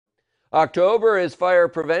October is Fire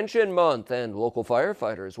Prevention Month, and local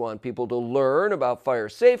firefighters want people to learn about fire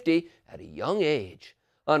safety at a young age.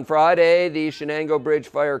 On Friday, the Chenango Bridge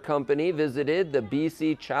Fire Company visited the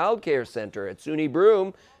BC Child Care Center at SUNY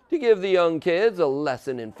Broome to give the young kids a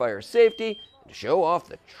lesson in fire safety and to show off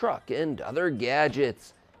the truck and other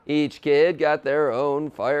gadgets. Each kid got their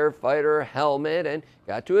own firefighter helmet and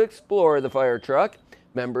got to explore the fire truck.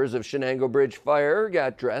 Members of Chenango Bridge Fire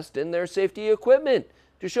got dressed in their safety equipment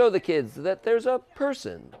to show the kids that there's a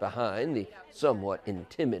person behind the somewhat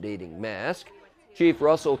intimidating mask. Chief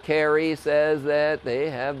Russell Carey says that they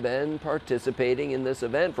have been participating in this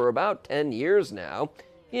event for about 10 years now.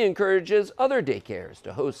 He encourages other daycares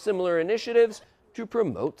to host similar initiatives to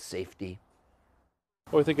promote safety.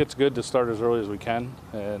 Well, I think it's good to start as early as we can,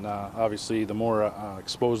 and obviously the more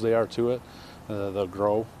exposed they are to it, they'll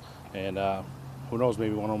grow, and who knows,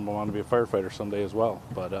 maybe one of them will want to be a firefighter someday as well.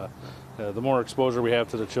 But the more exposure we have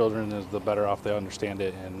to the children, is the better off they understand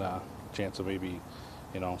it, and chance of maybe,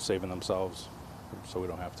 saving themselves so we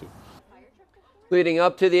don't have to. Leading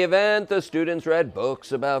up to the event, the students read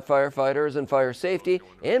books about firefighters and fire safety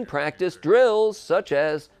and practiced drills such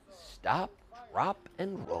as stop, drop,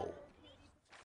 and roll.